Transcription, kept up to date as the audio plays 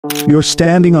You're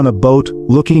standing on a boat,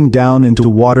 looking down into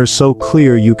water so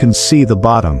clear you can see the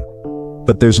bottom.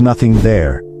 But there's nothing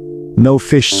there. No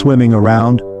fish swimming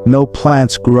around, no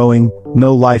plants growing,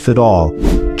 no life at all.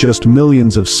 Just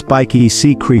millions of spiky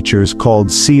sea creatures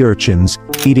called sea urchins,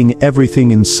 eating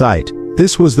everything in sight.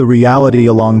 This was the reality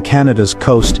along Canada's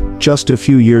coast just a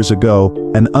few years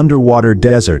ago, an underwater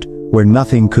desert where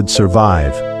nothing could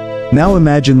survive. Now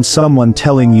imagine someone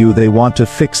telling you they want to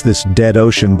fix this dead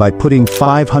ocean by putting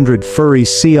 500 furry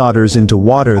sea otters into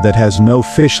water that has no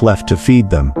fish left to feed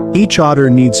them. Each otter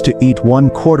needs to eat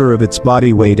 1/4 of its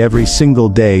body weight every single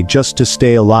day just to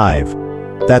stay alive.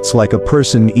 That's like a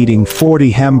person eating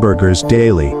 40 hamburgers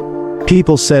daily.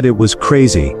 People said it was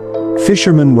crazy.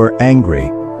 Fishermen were angry.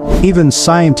 Even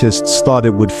scientists thought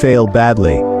it would fail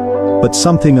badly. But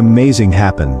something amazing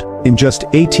happened. In just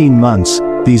 18 months,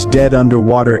 these dead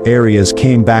underwater areas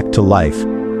came back to life.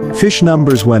 Fish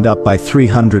numbers went up by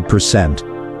 300%.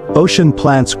 Ocean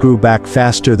plants grew back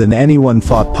faster than anyone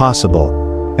thought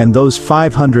possible. And those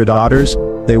 500 otters,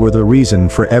 they were the reason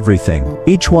for everything.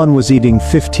 Each one was eating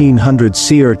 1,500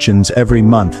 sea urchins every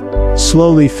month,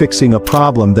 slowly fixing a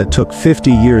problem that took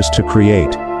 50 years to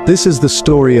create. This is the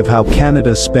story of how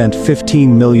Canada spent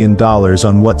 $15 million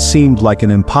on what seemed like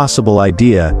an impossible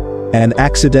idea, and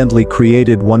accidentally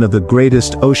created one of the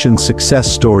greatest ocean success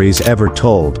stories ever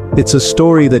told. It's a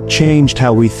story that changed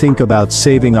how we think about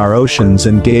saving our oceans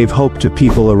and gave hope to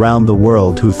people around the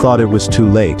world who thought it was too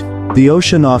late. The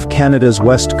ocean off Canada's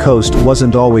west coast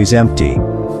wasn't always empty.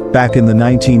 Back in the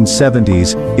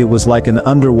 1970s, it was like an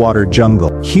underwater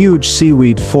jungle. Huge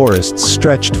seaweed forests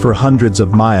stretched for hundreds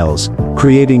of miles,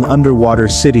 creating underwater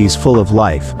cities full of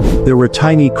life. There were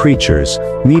tiny creatures,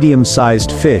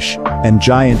 medium-sized fish, and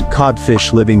giant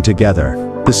codfish living together.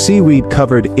 The seaweed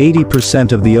covered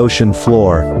 80% of the ocean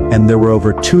floor, and there were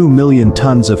over 2 million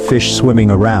tons of fish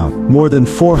swimming around. More than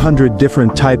 400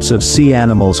 different types of sea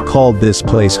animals called this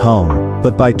place home.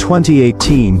 But by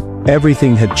 2018,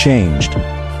 everything had changed.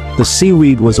 The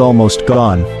seaweed was almost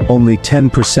gone, only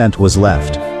 10% was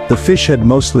left. The fish had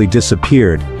mostly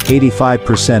disappeared,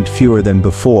 85% fewer than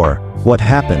before. What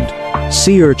happened?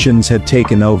 Sea urchins had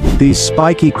taken over. These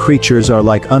spiky creatures are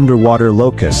like underwater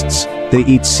locusts. They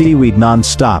eat seaweed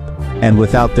non-stop, and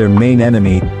without their main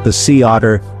enemy, the sea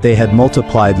otter, they had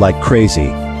multiplied like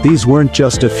crazy. These weren't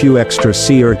just a few extra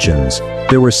sea urchins.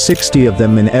 There were 60 of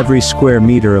them in every square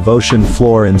meter of ocean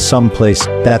floor in some place.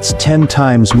 That's 10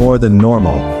 times more than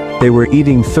normal. They were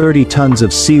eating 30 tons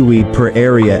of seaweed per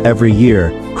area every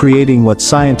year, creating what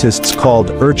scientists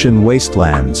called urchin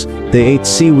wastelands. They ate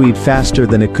seaweed faster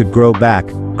than it could grow back,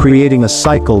 creating a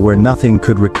cycle where nothing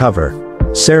could recover.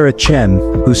 Sarah Chen,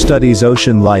 who studies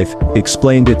ocean life,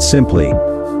 explained it simply.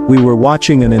 We were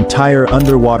watching an entire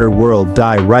underwater world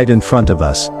die right in front of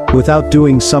us. Without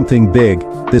doing something big,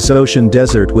 this ocean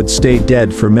desert would stay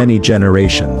dead for many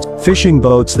generations. Fishing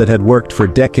boats that had worked for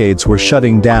decades were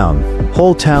shutting down.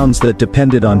 Whole towns that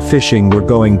depended on fishing were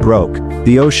going broke.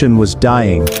 The ocean was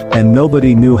dying, and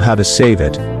nobody knew how to save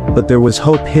it. But there was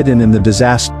hope hidden in the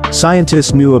disaster.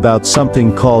 Scientists knew about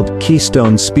something called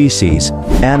keystone species,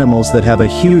 animals that have a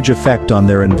huge effect on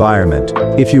their environment.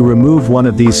 If you remove one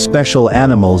of these special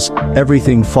animals,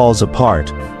 everything falls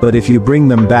apart. But if you bring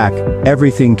them back,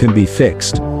 everything can be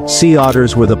fixed. Sea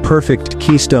otters were the perfect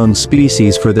keystone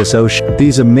species for this ocean.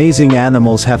 These amazing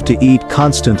animals have to eat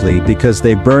constantly because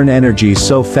they burn energy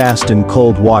so fast in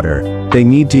cold water. They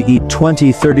need to eat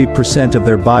 20–30% of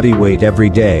their body weight every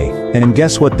day. And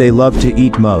guess what they love to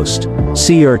eat most?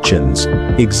 Sea urchins.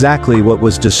 Exactly what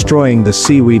was destroying the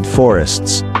seaweed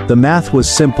forests. The math was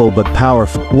simple but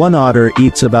powerful. One otter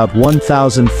eats about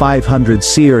 1,500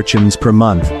 sea urchins per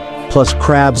month, plus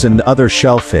crabs and other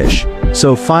shellfish.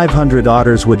 So 500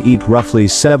 otters would eat roughly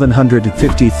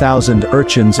 750,000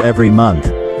 urchins every month.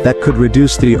 That could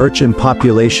reduce the urchin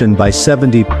population by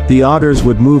 70. The otters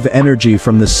would move energy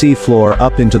from the seafloor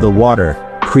up into the water,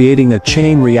 creating a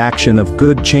chain reaction of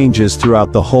good changes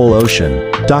throughout the whole ocean.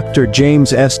 Dr.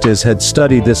 James Estes had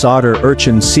studied this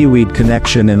otter-urchin seaweed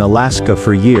connection in Alaska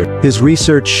for years. His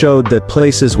research showed that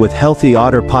places with healthy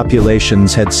otter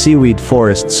populations had seaweed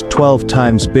forests 12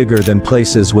 times bigger than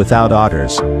places without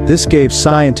otters. This gave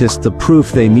scientists the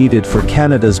proof they needed for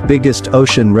Canada's biggest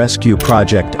ocean rescue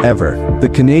project ever. The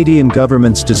Canadian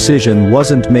government's decision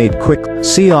wasn't made quick.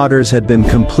 Sea otters had been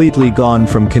completely gone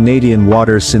from Canadian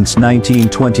waters since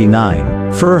 1929.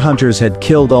 Fur hunters had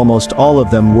killed almost all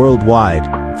of them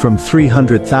worldwide, from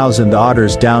 300,000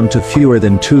 otters down to fewer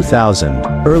than 2,000.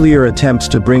 Earlier attempts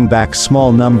to bring back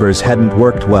small numbers hadn't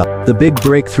worked well. The big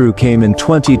breakthrough came in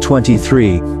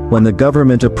 2023, when the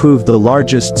government approved the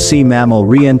largest sea mammal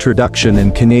reintroduction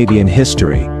in Canadian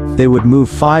history. They would move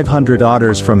 500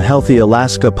 otters from healthy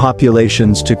Alaska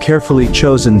populations to carefully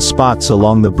chosen spots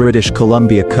along the British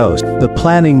Columbia coast. The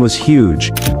planning was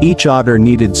huge. Each otter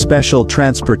needed special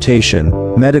transportation,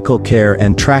 medical care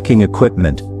and tracking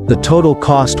equipment. The total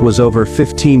cost was over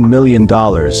 $15 million,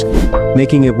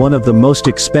 making it one of the most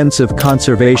expensive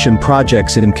conservation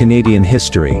projects in Canadian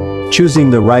history. Choosing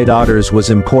the right otters was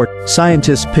important.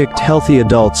 Scientists picked healthy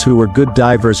adults who were good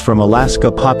divers from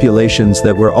Alaska populations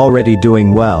that were already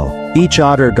doing well. Each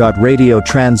otter got radio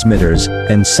transmitters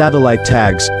and satellite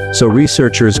tags, so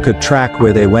researchers could track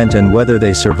where they went and whether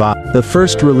they survived. The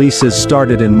first releases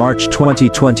started in March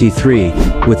 2023,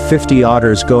 with 50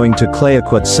 otters going to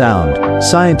Clayoquot Sound.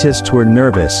 Scientists were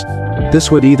nervous. This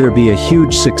would either be a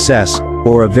huge success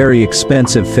or a very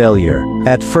expensive failure.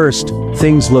 At first,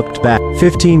 things looked bad.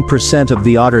 15% of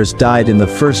the otters died in the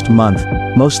first month,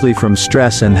 mostly from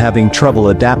stress and having trouble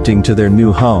adapting to their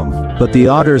new home. But the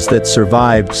otters that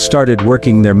survived started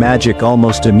working their magic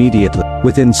almost immediately.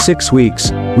 Within 6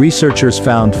 weeks, researchers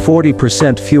found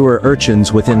 40% fewer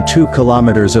urchins within 2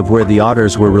 kilometers of where the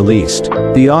otters were released.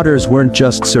 The otters weren't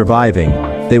just surviving,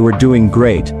 they were doing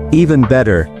great. Even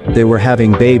better, they were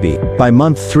having baby. By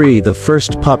month 3 the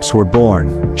first pups were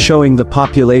born, showing the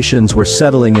populations were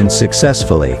settling in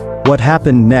successfully. What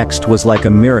happened next was like a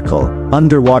miracle.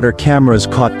 Underwater cameras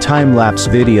caught time-lapse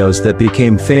videos that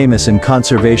became famous in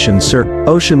conservation circles.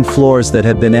 Ocean floors that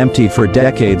had been empty for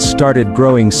decades started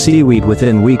growing seaweed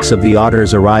within weeks of the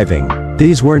otters arriving.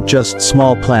 These weren't just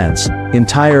small plants,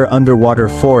 entire underwater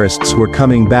forests were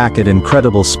coming back at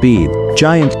incredible speed.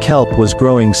 Giant kelp was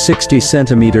growing 60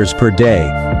 centimeters per day,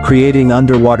 creating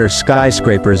underwater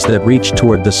skyscrapers that reached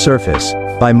toward the surface.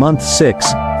 By month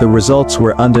 6, the results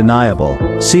were undeniable.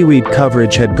 Seaweed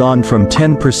coverage had gone from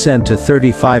 10% to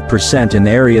 35% in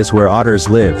areas where otters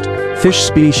lived. Fish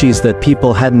species that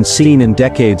people hadn't seen in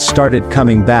decades started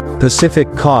coming back.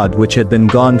 Pacific cod, which had been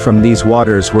gone from these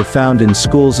waters, were found in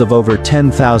schools of over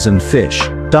 10,000 fish.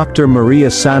 Dr.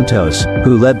 Maria Santos,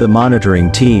 who led the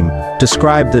monitoring team,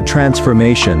 described the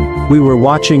transformation. We were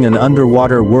watching an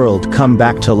underwater world come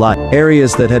back to life.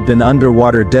 Areas that had been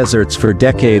underwater deserts for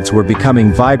decades were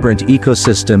becoming vibrant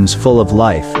ecosystems full of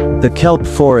life. The kelp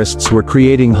forests were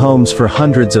creating homes for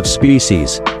hundreds of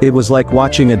species. It was like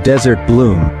watching a desert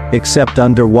bloom, except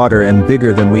underwater and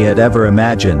bigger than we had ever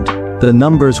imagined. The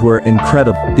numbers were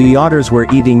incredible. The otters were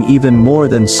eating even more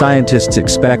than scientists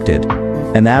expected.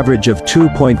 An average of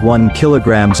 2.1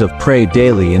 kilograms of prey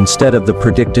daily instead of the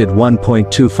predicted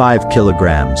 1.25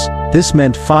 kilograms. This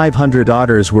meant 500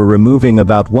 otters were removing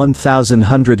about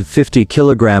 1,150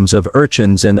 kilograms of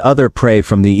urchins and other prey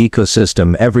from the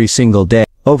ecosystem every single day.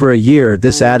 Over a year,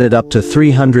 this added up to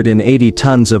 380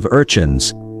 tons of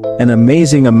urchins, an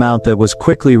amazing amount that was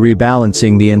quickly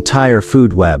rebalancing the entire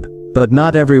food web. But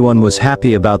not everyone was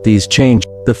happy about these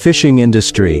changes. The fishing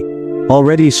industry,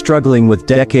 already struggling with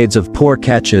decades of poor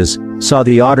catches, saw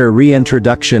the otter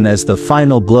reintroduction as the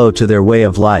final blow to their way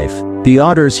of life. The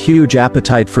otter's huge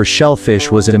appetite for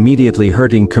shellfish was immediately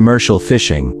hurting commercial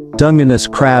fishing. Dungeness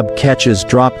crab catches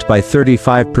dropped by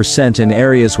 35% in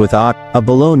areas with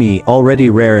abalone, already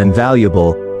rare and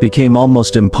valuable, became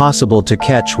almost impossible to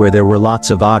catch where there were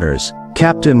lots of otters.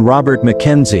 Captain Robert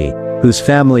Mackenzie, whose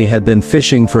family had been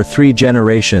fishing for 3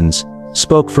 generations,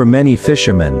 spoke for many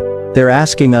fishermen. They're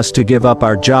asking us to give up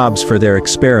our jobs for their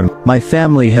experiment. My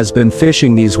family has been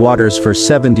fishing these waters for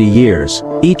 70 years.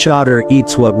 Each otter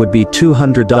eats what would be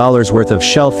 $200 worth of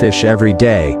shellfish every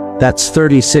day. That's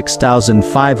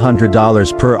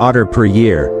 $36,500 per otter per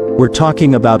year. We're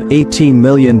talking about $18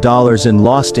 million in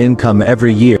lost income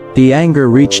every year. The anger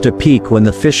reached a peak when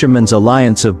the Fishermen's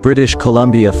Alliance of British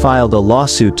Columbia filed a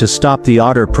lawsuit to stop the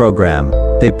otter program.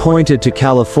 They pointed to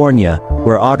California,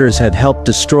 where otters had helped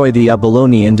destroy the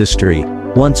abalone industry,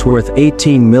 once worth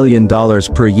 $18 million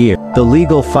per year. The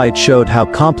legal fight showed how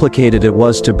complicated it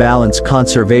was to balance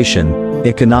conservation,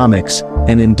 economics,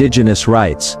 and indigenous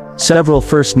rights. Several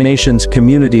First Nations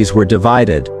communities were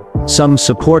divided. Some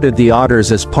supported the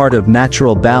otters as part of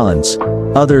natural balance,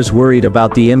 others worried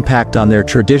about the impact on their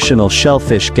traditional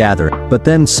shellfish gathering. But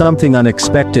then something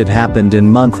unexpected happened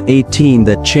in month 18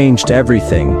 that changed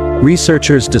everything.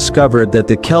 Researchers discovered that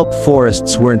the kelp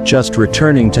forests weren't just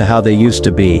returning to how they used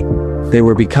to be. They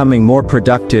were becoming more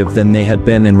productive than they had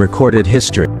been in recorded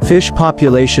history. Fish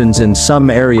populations in some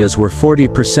areas were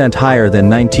 40% higher than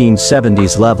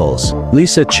 1970s levels.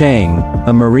 Lisa Chang,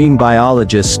 a marine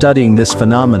biologist studying this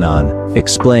phenomenon,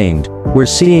 explained, "We're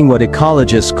seeing what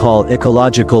ecologists call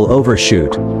ecological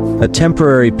overshoot. a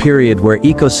temporary period where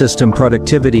ecosystem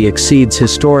productivity exceeds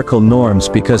historical norms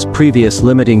because previous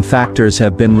limiting factors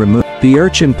have been removed. The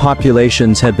urchin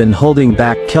populations had been holding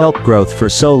back kelp growth for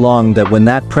so long that when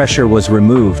that pressure was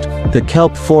removed, the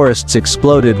kelp forests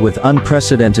exploded with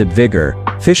unprecedented vigor.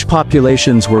 Fish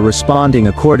populations were responding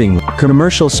accordingly.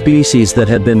 Commercial species that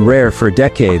had been rare for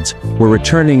decades were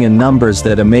returning in numbers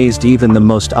that amazed even the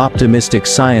most optimistic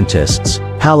scientists.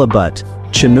 Halibut,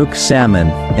 Chinook salmon,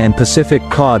 and Pacific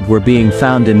cod were being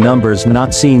found in numbers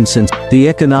not seen since. The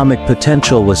economic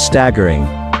potential was staggering.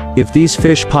 If these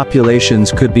fish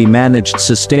populations could be managed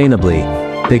sustainably,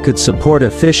 they could support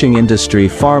a fishing industry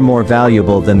far more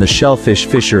valuable than the shellfish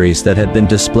fisheries that had been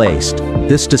displaced.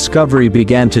 This discovery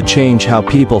began to change how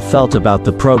people felt about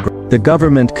the program. The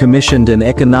government commissioned an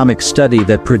economic study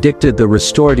that predicted the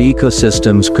restored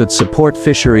ecosystems could support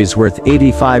fisheries worth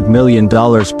 $85 million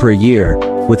per year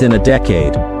within a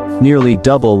decade, nearly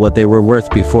double what they were worth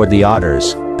before the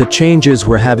otters. The changes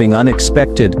were having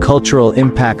unexpected cultural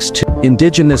impacts too.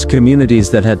 Indigenous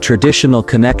communities that had traditional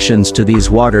connections to these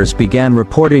waters began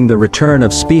reporting the return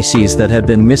of species that had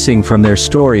been missing from their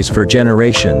stories for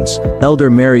generations. Elder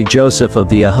Mary Joseph of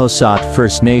the Ahosat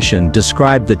First Nation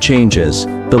described the changes.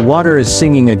 The water is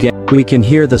singing again. We can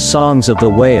hear the songs of the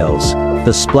whales,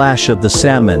 the splash of the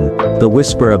salmon, the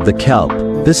whisper of the kelp.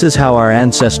 This is how our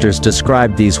ancestors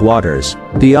described these waters.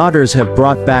 The otters have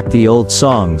brought back the old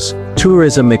songs.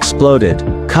 Tourism exploded.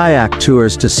 Kayak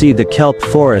tours to see the kelp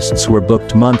forests were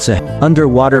booked months ahead.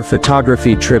 Underwater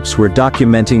photography trips were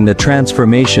documenting the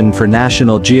transformation for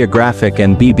National Geographic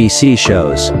and BBC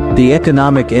shows. The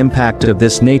economic impact of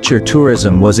this nature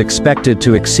tourism was expected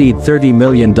to exceed $30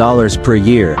 million per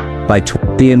year.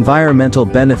 The environmental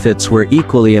benefits were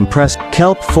equally impressive.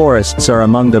 Kelp forests are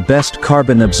among the best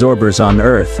carbon absorbers on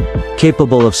Earth,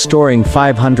 capable of storing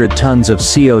 500 tons of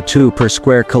CO2 per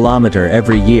square kilometer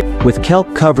every year. With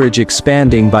kelp coverage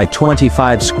expanding by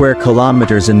 25 square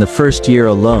kilometers in the first year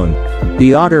alone,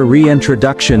 the otter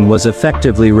reintroduction was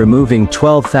effectively removing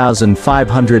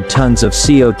 12,500 tons of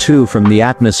CO2 from the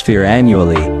atmosphere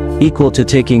annually, equal to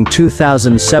taking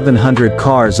 2,700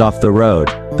 cars off the road.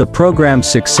 The program's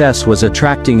success was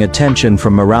attracting attention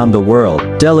from around the world.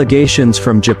 Delegations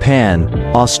from Japan,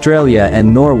 Australia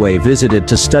and Norway visited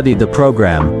to study the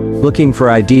program, looking for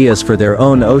ideas for their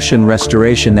own ocean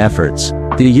restoration efforts.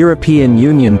 The European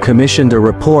Union commissioned a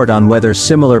report on whether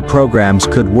similar programs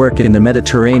could work in the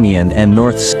Mediterranean and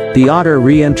North Sea. The otter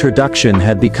reintroduction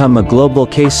had become a global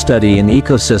case study in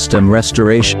ecosystem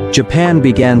restoration. Japan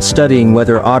began studying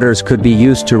whether otters could be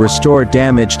used to restore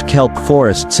damaged kelp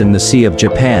forests in the Sea of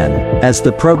Japan. As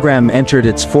the program entered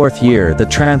its fourth year, the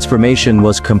transformation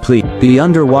was complete. The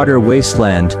underwater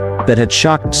wasteland that had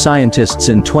shocked scientists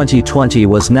in 2020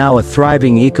 was now a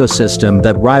thriving ecosystem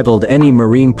that rivaled any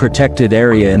marine protected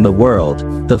area in the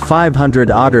world. The 500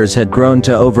 otters had grown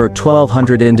to over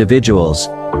 1,200 individuals,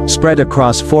 spread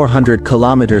across 400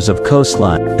 kilometers of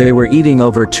coastline. They were eating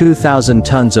over 2,000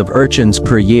 tons of urchins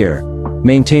per year,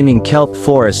 maintaining kelp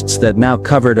forests that now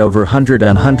covered over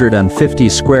 150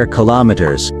 square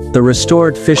kilometers. The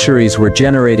restored fisheries were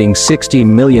generating $60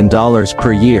 million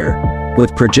per year,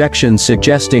 with projections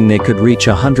suggesting they could reach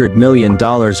 $100 million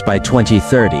by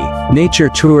 2030. Nature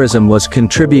tourism was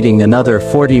contributing another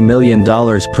 $40 million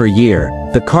per year.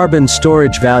 The carbon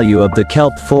storage value of the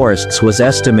kelp forests was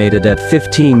estimated at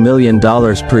 $15 million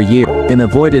per year in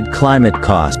avoided climate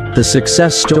costs. The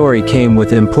success story came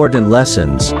with important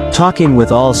lessons. Talking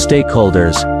with all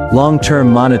stakeholders, long-term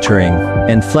monitoring,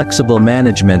 and flexible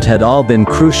management had all been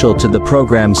crucial to the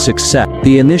program's success.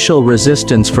 The initial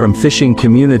resistance from fishing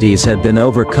communities had been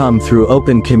overcome through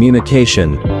open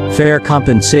communication, fair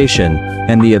compensation,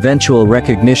 and the eventual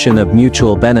recognition of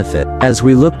mutual benefit. As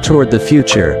we look toward the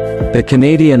future, the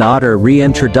Canadian otter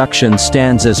reintroduction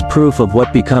stands as proof of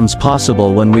what becomes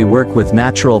possible when we work with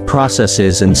natural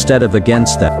processes instead of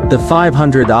against them. The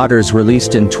 500 otters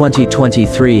released in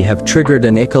 2023 have triggered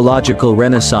an ecological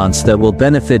renaissance that will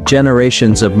benefit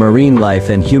generations of marine life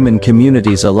and human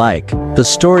communities alike. The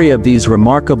story of these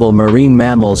remarkable marine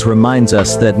mammals reminds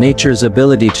us that nature's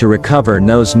ability to recover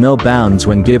knows no bounds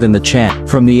when given the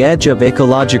chance. From the edge of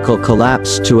ecological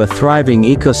collapse to a thriving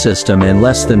ecosystem in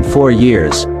less than 4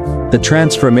 years, the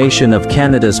transformation of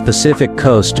Canada's Pacific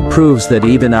coast proves that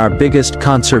even our biggest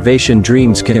conservation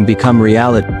dreams can become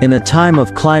reality. In a time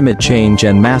of climate change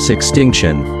and mass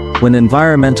extinction, when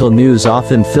environmental news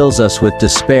often fills us with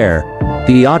despair,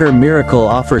 the otter miracle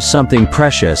offers something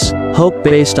precious, hope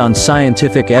based on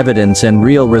scientific evidence and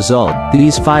real result.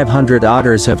 These 500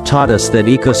 otters have taught us that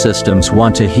ecosystems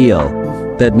want to heal.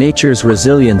 that nature's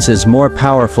resilience is more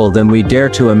powerful than we dare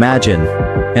to imagine,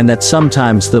 and that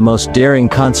sometimes the most daring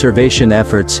conservation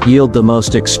efforts yield the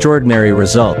most extraordinary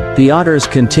result. The otters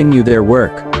continue their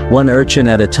work, one urchin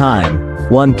at a time,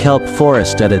 one kelp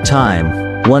forest at a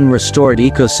time, one restored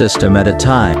ecosystem at a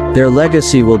time. Their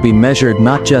legacy will be measured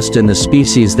not just in the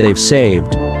species they've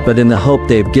saved, but in the hope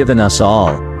they've given us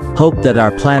all. Hope that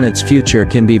our planet's future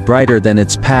can be brighter than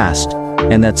its past,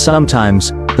 and that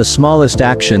sometimes, the smallest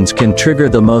actions can trigger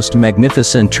the most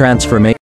magnificent transformation.